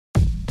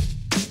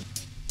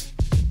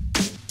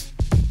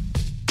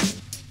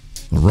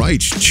All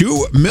right,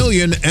 2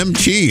 million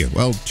MT.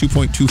 Well,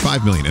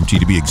 2.25 million MT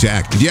to be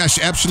exact. And yes,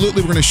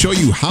 absolutely, we're going to show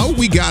you how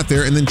we got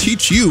there and then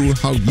teach you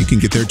how you can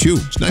get there too.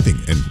 Sniping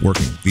and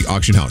working the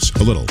auction house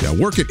a little. Yeah,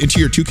 work it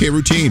into your 2K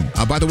routine.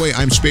 By the way,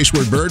 I'm Space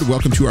Word Bird.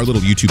 Welcome to our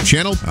little YouTube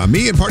channel.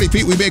 Me and Party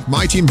Pete, we make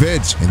MyTeam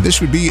vids, and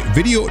this would be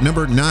video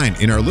number 9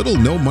 in our little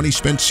No Money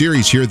Spent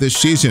series here this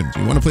season.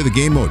 So you want to play the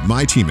game mode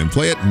MyTeam and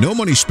play it no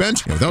money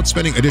spent and without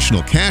spending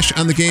additional cash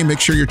on the game. Make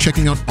sure you're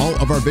checking out all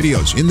of our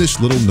videos in this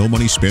little No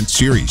Money Spent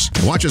series.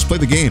 And watch us play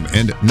the game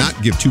and not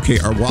give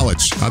 2K our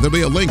wallets. There'll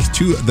be a link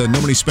to the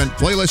No Money Spent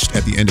playlist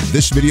at the end of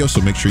this video,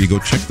 so make sure you go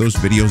check those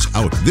videos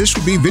out. This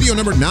would be video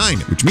number 9,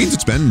 which means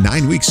it's been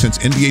 9 weeks since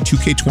NBA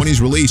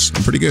 2K20's release.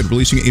 I'm pretty good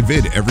releasing a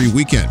vid every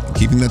weekend,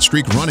 keeping that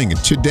streak running.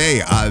 And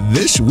today,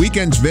 this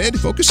weekend's vid,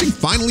 focusing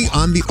finally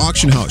on the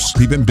auction house.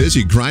 We've been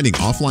busy grinding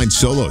offline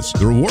solos.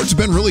 The rewards have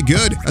been really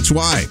good. That's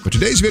why. But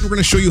today's vid, we're going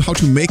to show you how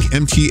to make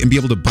MT and be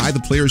able to buy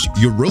the players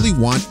you really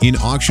want in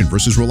auction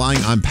versus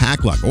relying on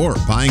pack luck or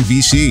buying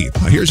VC.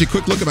 Here's a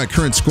quick look at my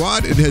current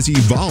squad. It has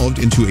evolved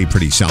into a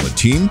pretty solid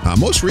team.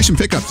 Most recent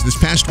pickups this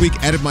past week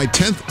added my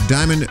 10th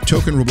Diamond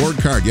Token Reward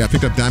card. Yeah, I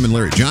picked up Diamond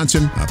Larry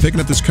Johnson. Picking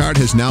up this card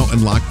has now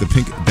unlocked the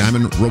pink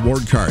Diamond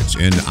Reward cards,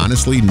 and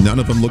honestly, none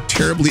of them look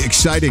terribly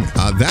exciting.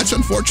 That's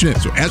unfortunate.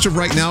 So as of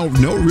right now,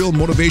 no real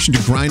motivation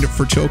to grind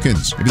for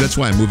tokens. Maybe that's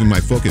why I'm moving my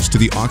focus to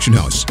the auction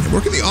house. And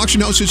working the auction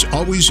house is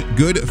always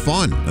good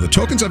fun. Now, the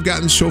tokens I've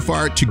gotten so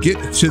far to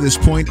get to this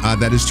point,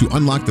 that is to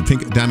unlock the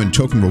pink Diamond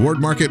Token Reward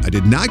market. I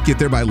did not get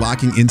there by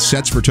locking in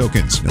sets for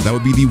tokens. Now, that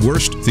would be the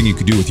worst thing you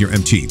could do with your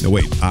MT. No,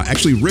 wait.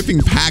 Actually,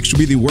 ripping packs would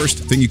be the worst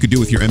thing you could do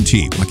with your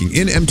MT. Locking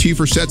in MT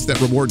for sets that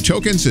reward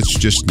tokens, it's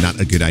just not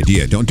a good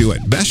idea. Don't do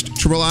it. Best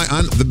to rely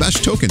on the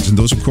best tokens, and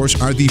those, of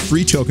course, are the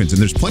free tokens.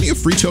 And there's plenty of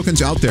free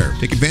tokens out there.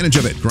 Take advantage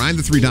of it. Grind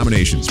the 3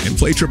 dominations and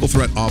play Triple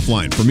Threat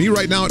offline. For me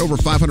right now, at over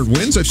 500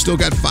 wins, I've still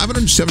got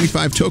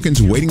 575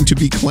 tokens waiting to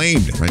be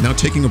claimed. Right now,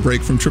 taking a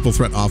break from Triple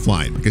Threat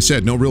offline. Like I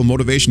said, no real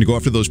motivation to go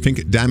after those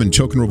pink Diamond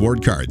Token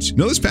Reward cards.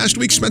 This past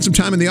week, spent some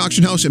time in the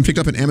auction house and picked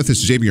up an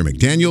Amethyst Xavier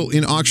McDaniel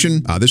in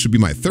auction. This would be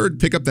my 3rd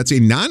pickup. That's a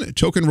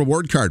non-token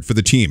reward card for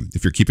the team,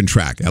 if you're keeping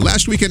track.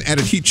 Last weekend,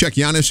 added Heat Check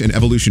Giannis and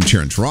Evolution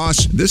Terrence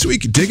Ross. This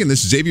week, digging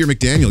this Xavier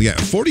McDaniel. Yeah, a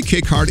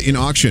 40K card in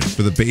auction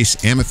for the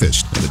base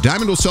Amethyst. Now, the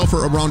Diamond will sell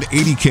for around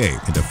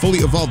 80K. And the fully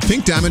evolved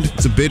pink Diamond,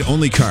 it's a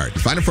bid-only card.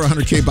 Find it for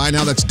 100K buy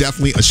now, that's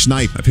definitely a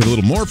snipe. I paid a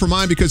little more for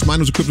mine because mine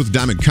was equipped with a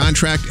Diamond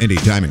contract and a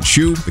Diamond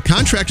shoe. The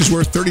contract is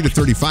worth 30 to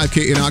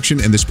 35K in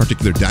auction, and this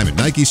particular Diamond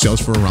Nike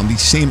sells for around the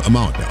same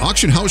amount. Now,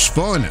 auction house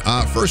fun.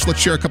 First, let's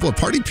share a couple of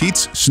Party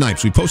Pete's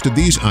snipes. We posted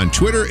these on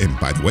Twitter, and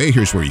by the way,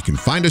 here's where you can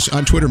find us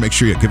on Twitter. Make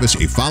sure you give us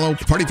a follow.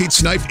 Party Pete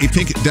sniped a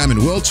pink Diamond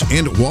Wilt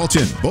and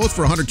Walton, both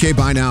for 100K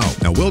buy now.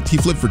 Now, Wilt, he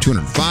flipped for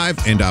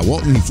 205, and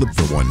Walton, he flipped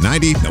for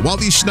 190. Now, while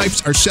these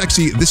snipes are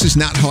sexy, this is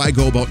not how I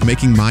go about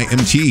making my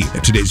MT.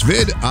 In today's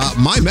vid,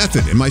 my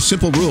method and my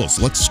simple rules.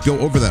 Let's go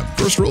over them.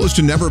 First rule is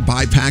to never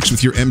buy packs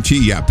with your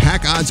MT. Yeah,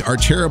 pack odds are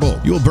terrible.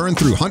 You will burn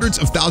through hundreds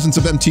of thousands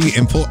of MT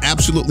and pull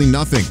absolutely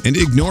nothing. And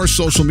ignore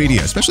social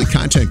media, especially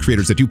content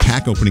creators that do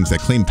pack openings that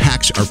claim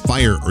packs are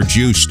fire or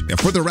juiced. Now,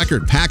 for the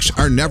record, packs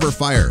are never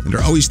fire, and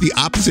they're always the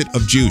opposite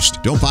of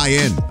juiced. Don't buy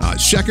in.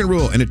 Second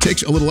rule, and it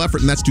takes a little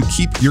effort, and that's to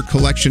keep your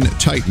collection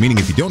tight, meaning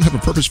if you don't have a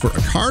purpose for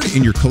a card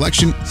in your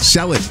collection,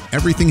 sell it.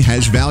 Everything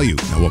has value.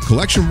 Now, while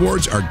collection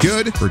rewards are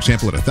good, for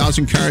example, at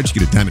 1,000 cards,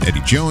 you get a Diamond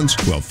Eddie Jones,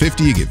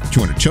 1,250, you get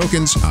 200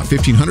 tokens,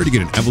 1,500, you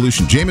get an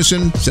Evolution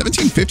Jameson,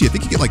 1,750, I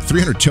think you get like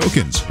 300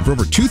 tokens. And for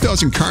over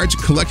 2,000 cards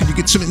collected, you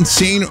get some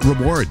insane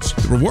rewards.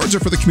 The rewards are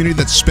for the community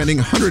that's spending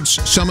hundreds,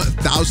 some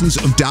thousands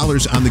of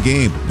dollars on the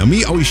game. Now,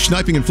 me always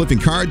sniping and flipping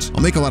cards,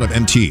 I'll make a lot of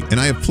MT, and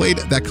I have played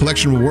that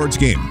collection rewards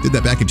game. Did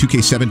that back in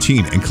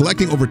 2K17, and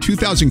collecting over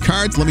 2,000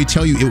 cards, let me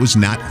tell you, it was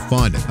not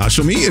fun.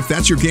 So me, if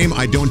that's your game,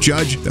 I don't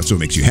judge. If that's what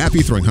makes you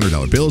happy, throwing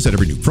 $100 bills at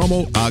every new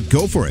promo,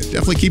 go for it.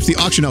 Definitely keeps the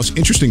auction house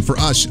interesting for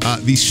us,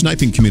 the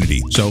sniping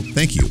community. So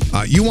thank you.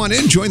 You want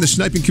in, join the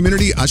sniping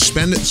community,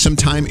 spend some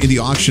time in the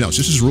auction house.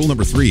 This is rule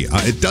number 3.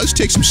 It does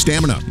take some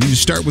stamina. You need to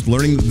start with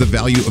learning the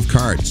value of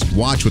cards.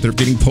 Watch what they're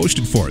getting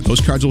posted for.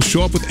 Those cards will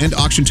show up with end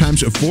auction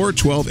times of 4,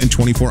 12, and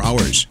 24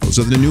 hours. Those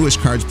are the newest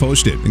cards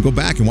posted. And go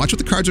back and watch what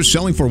the cards are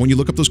selling for when you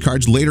look up those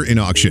cards later in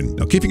auction.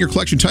 Now, keeping your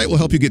collection tight will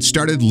help you get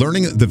started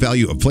learning the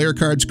value of player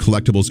cards,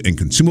 collectibles, and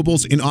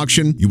consumables in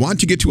auction. You want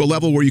to get to a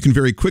level where you can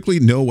very quickly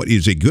know what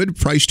is a good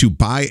price to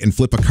buy and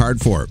flip a card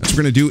for. That's what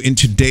we're going to do in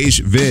today's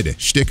vid.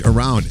 Stick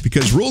around,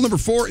 because rule number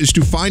 4 is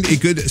to find a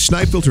good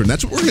snipe filter, and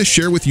that's what we're going to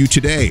share with you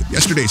today.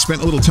 Yesterday,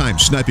 spent a little time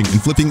sniping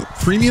and flipping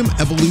premium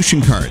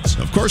evolution cards.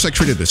 Of course, I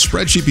created a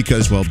spreadsheet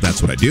because, well,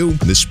 that's what I do.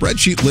 This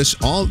spreadsheet lists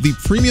all the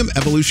premium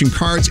evolution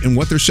cards and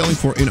what they're selling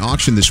for in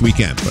auction this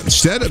weekend. But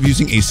instead of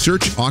using a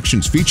search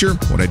auctions feature,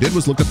 what I did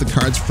was look up the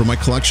cards from my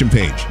collection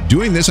page.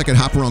 Doing this, I could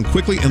hop around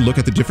quickly and look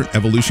at the different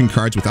evolution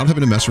cards without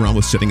having to mess around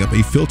with setting up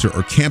a filter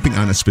or camping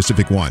on a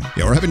specific one.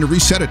 Yeah, or having to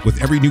reset it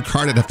with every new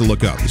card I'd have to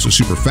look up. This was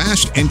super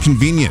fast and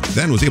convenient.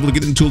 Then was able to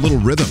get into a little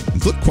rhythm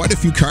and flip quite a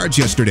few cards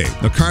yesterday.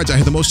 The cards I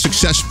had the most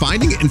success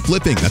finding and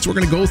flipping. That's what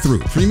we're going to go through.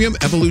 Premium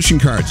evolution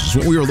cards is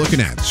what we were looking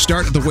at. Start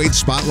start at the weight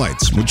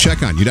spotlights. We'll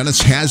check on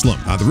Udonis Haslam.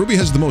 The Ruby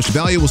has the most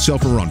value, will sell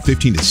for around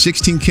 15 to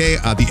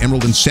 16K. The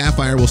Emerald and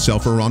Sapphire will sell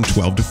for around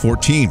 12 to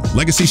 14.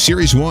 Legacy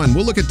Series 1,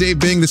 we'll look at Dave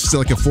Bing. This is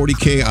like a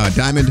 40K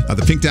diamond.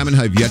 The pink diamond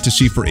I've yet to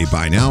see for a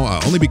buy now,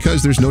 only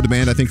because there's no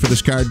demand, I think, for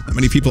this card. Not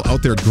many people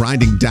out there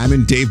grinding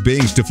diamond Dave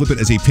Bings to flip it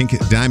as a pink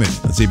diamond.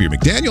 Xavier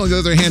McDaniel, on the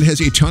other hand, has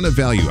a ton of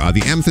value.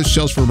 The amethyst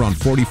sells for around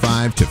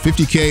 45 to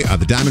 50K.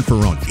 The diamond for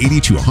around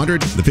 80 to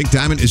 100. The pink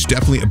diamond is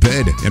definitely a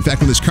bid. In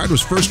fact, when this card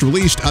was first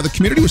released, the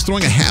community was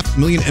throwing a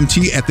 $500,000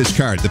 MT at this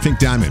card, the pink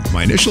diamond.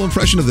 My initial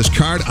impression of this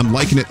card, I'm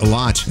liking it a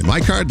lot. And my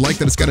card, like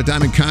that it's got a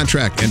diamond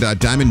contract and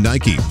diamond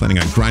Nike. Planning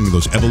on grinding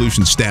those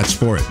evolution stats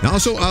for it. Now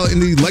also in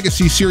the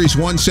Legacy Series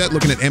 1 set,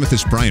 looking at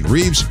Amethyst Brian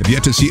Reeves. Have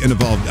yet to see an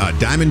evolved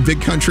diamond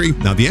Big Country.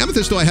 Now the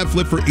Amethyst, though, I have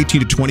flipped for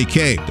 18 to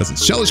 20K. Doesn't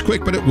sell as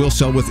quick, but it will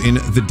sell within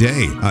the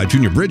day.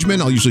 Junior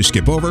Bridgman, I'll usually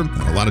skip over.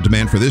 Not a lot of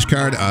demand for this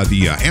card.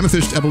 The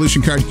Amethyst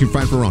Evolution card you can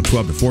find for around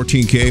 12 to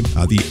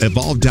 14K. The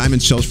Evolved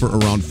Diamond sells for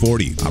around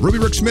 40. Ruby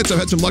Rick Smits, I've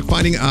had some luck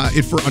finding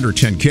it for under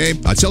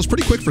 10K. It sells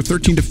pretty quick for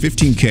 13 to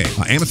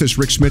 15K. Amethyst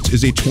Rick Smits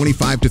is a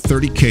 25 to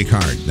 30K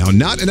card. Now,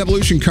 not an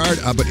Evolution card,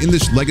 but in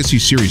this Legacy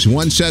Series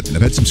 1 set, and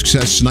I've had some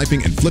success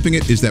sniping and flipping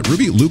it, is that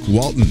Ruby Luke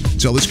Walton.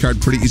 Sell this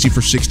card pretty easy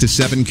for 6 to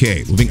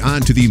 7K. Moving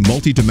on to the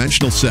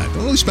multi-dimensional set.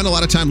 Don't really spend a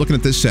lot of time looking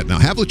at this set. Now,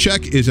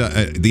 Havlicek is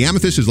the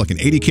Amethyst is like an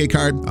 80K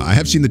card. I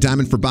have seen the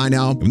Diamond for buy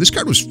now. When this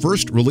card was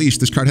first released,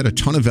 this card had a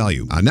ton of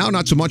value. Now,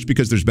 not so much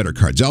because there's better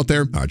cards out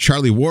there.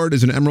 Charlie Ward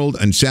is an Emerald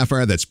and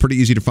Sapphire that's pretty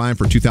easy to find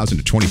for 2,000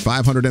 to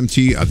 2,500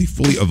 MT. The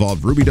fully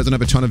evolved Ruby doesn't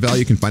have a ton of value.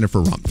 You can find it for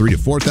around 3,000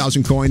 to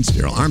 4,000 coins.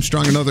 Daryl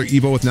Armstrong, another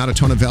Evo with not a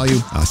ton of value.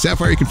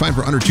 Sapphire you can find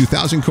for under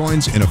 2,000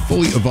 coins, and a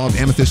fully evolved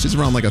Amethyst is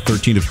around like a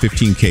 13 to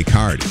 15K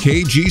card.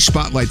 KG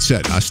Spotlight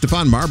set.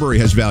 Stephon Marbury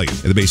has value.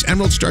 The base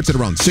Emerald starts at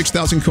around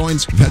 6,000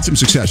 coins. We've had some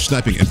success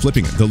sniping and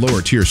flipping the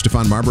lower tier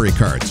Stephon Marbury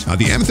cards.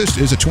 The Amethyst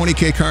is a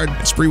 20K card.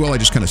 Spreewell I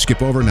just kind of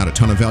skip over, not a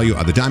ton of value.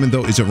 The Diamond,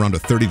 though, is around a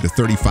 30 to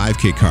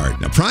 35K card.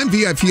 Now, Prime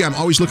VIP, I'm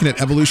always looking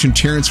at Evolution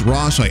Terrence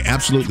Ross. I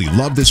absolutely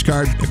love this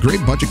card. A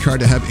great budget card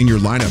to have in your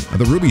lineup.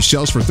 The Ruby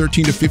sells for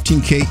 13 to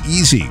 15K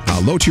easy.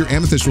 Low tier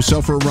Amethyst will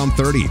sell for around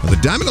 30. The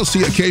Diamond I'll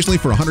see occasionally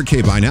for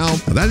 100K by now.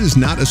 That is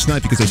not a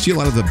snipe because I see a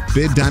lot of the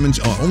bid diamonds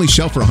only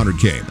sell for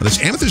 100K.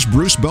 This Amethyst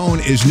Bruce Bone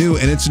is new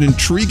and it's an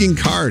intriguing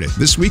card.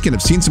 This weekend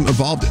I've seen some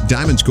evolved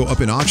diamonds go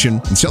up in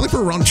auction and selling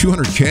for around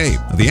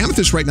 200K. The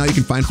Amethyst right now you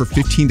can find for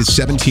 15 to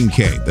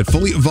 17K. That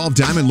fully evolved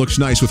diamond looks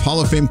nice with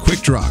Hall of Fame Quick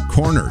Draw,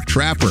 Corner,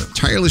 Trapper,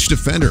 Tireless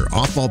Defender,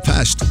 Off-Ball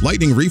Pest,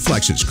 Lightning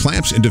Reflexes,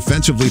 Clamps, and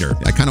Defensive Leader.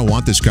 I kind of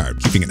want this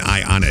card, keeping an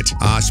eye on it.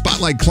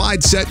 Spotlight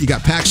Clyde set, you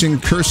got Paxson,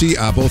 Kersey,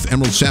 both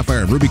Emerald, Sapphire,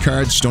 and Ruby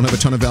cards. Don't have a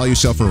ton of value,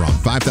 sell for around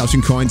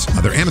 5,000 coins.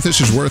 Their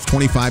Amethyst is worth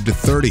 25 to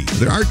 30.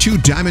 There are two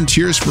diamond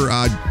tiers for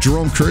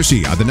Jerome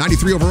Kersey. The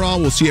 93 overall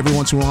we'll see every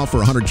once in a while for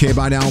 100K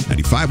by now.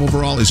 95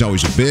 overall is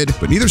always a bid,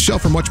 but neither sell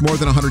for much more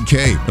than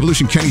 100K.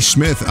 Evolution Kenny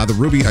Smith, the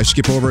Ruby I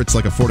skip over, it's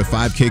like a 4 to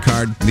 5K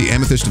card. And the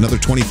Amethyst, another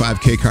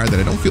 25K card that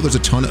I don't feel there's a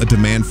ton of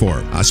demand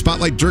for.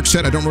 Spotlight Dirk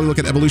set, I don't really look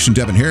at Evolution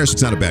Devin Harris.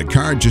 It's not a bad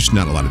card, just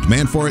not a lot of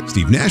demand for it.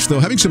 Steve Nash, though,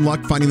 having some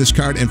luck finding this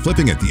card and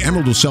flipping it. The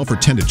Emerald will sell for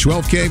 10 to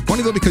 12K.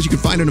 Funny, though, because you can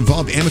find an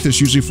evolved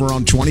Amethyst usually for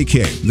around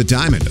 20K. The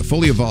Diamond, a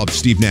fully evolved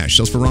Steve Nash,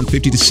 sells for around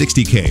 50 to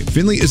 60K.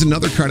 Finley is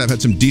another card I've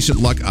had some decent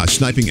luck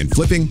sniping and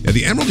flipping.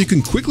 The Emerald you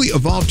can quickly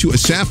evolve to a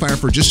Sapphire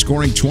for just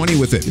scoring 20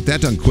 with it. Get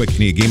that done quick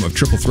in a game of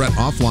triple threat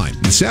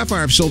offline. The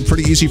Sapphire I've sold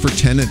pretty easy for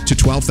 10 to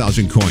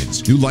 12,000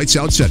 coins. New Lights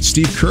Out set,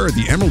 Steve Kerr,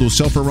 the Emerald will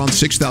sell for around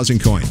 6,000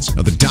 coins.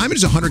 Now the Diamond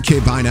is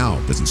 100K buy now.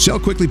 Doesn't sell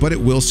quickly, but it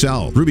will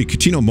sell. Ruby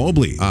Coutinho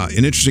Mobley,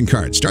 an interesting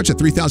card. Starts at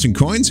 3,000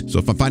 coins, so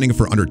if I'm finding it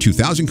for under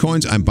 2,000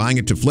 coins, I'm buying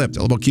it to flip. It's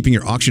all about keeping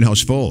your auction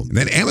house full. And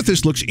then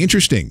Amethyst looks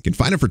interesting. You can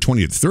find it for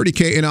 20 to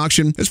 30K in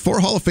auction. There's 4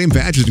 Hall of Fame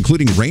badges,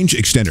 including Range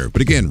Extender.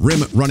 But again,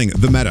 Rim running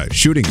the meta.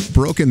 Shooting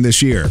broken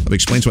this year. That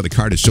explains why the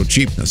card is so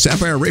cheap. Now,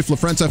 Sapphire Rafe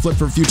LaFrance I flipped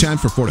for a few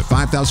times for 4,000 to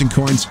 5,000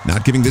 coins.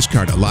 Not giving this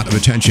card a lot of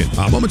attention.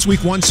 Moments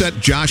Week 1 set,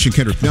 Josh and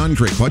Kendrick Nunn.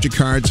 Great budget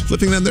cards.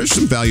 Flipping them, there's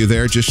some value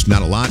there, just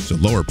not a lot. It's a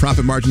lower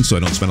profit margin, so I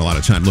don't spend a lot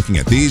of time looking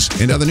at these.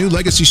 And the new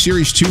Legacy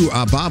Series 2,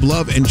 Bob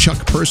Love and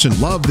Chuck Person.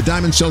 Love, the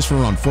Diamond sells for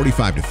around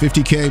 45 to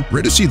 50K.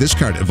 Rare to see this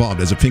card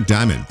evolved as a pink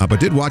diamond, but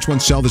did watch one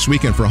sell this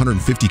weekend for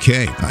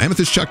 150K.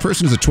 Amethyst Chuck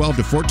Person is a 12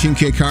 to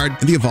 14K card,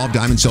 and the evolved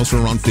diamond sells for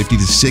around 50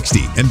 to 60.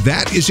 And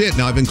that is it.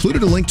 Now, I've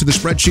included a link to the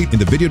spreadsheet in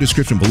the video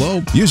description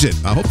below. Use it.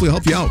 Hopefully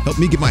it'll help you out. Help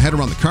me get my head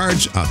around the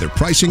cards, their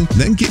pricing,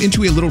 then get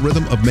into a little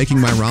rhythm of making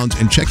my rounds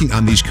and checking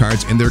on these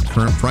cards and their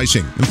current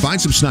pricing. And find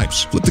some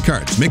snipes. Flip the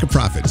cards. Make a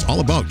profit. It's all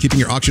about keeping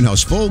your auction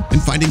house full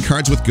and finding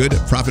cards with good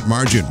profit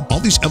margin. All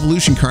these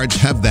evolution cards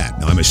have that.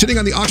 Now, am I sitting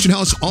on the auction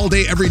house all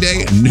day, every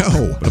day?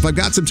 No. But if I've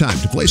got some time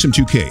to play some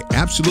 2K,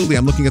 absolutely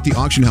I'm looking at the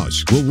auction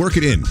house. We'll work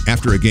it in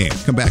after a game.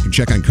 Come back and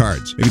check on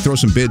cards. Maybe throw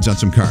some bids on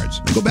some cards.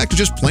 And go back to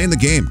just playing the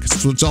game because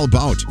that's what it's all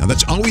about. Now,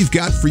 that's all we've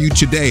got for you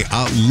today.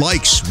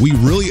 Likes. We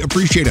really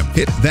appreciate them.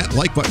 Hit that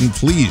like button,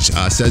 please.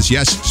 Says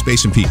yes,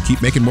 Space and Pete.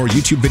 Keep making more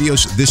YouTube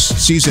videos this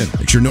season.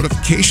 Make sure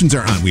notifications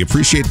are on. We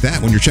appreciate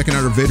that when you're checking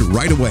out our vid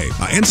right away.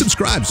 And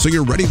subscribe so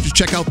you're ready to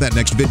check out that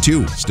next vid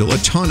too. Still a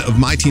ton of of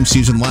MyTeam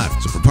season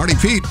left. So for Party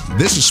Pete,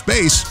 this is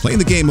Space, playing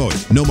the game mode,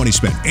 no money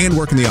spent, and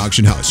working the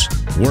auction house.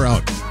 We're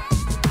out.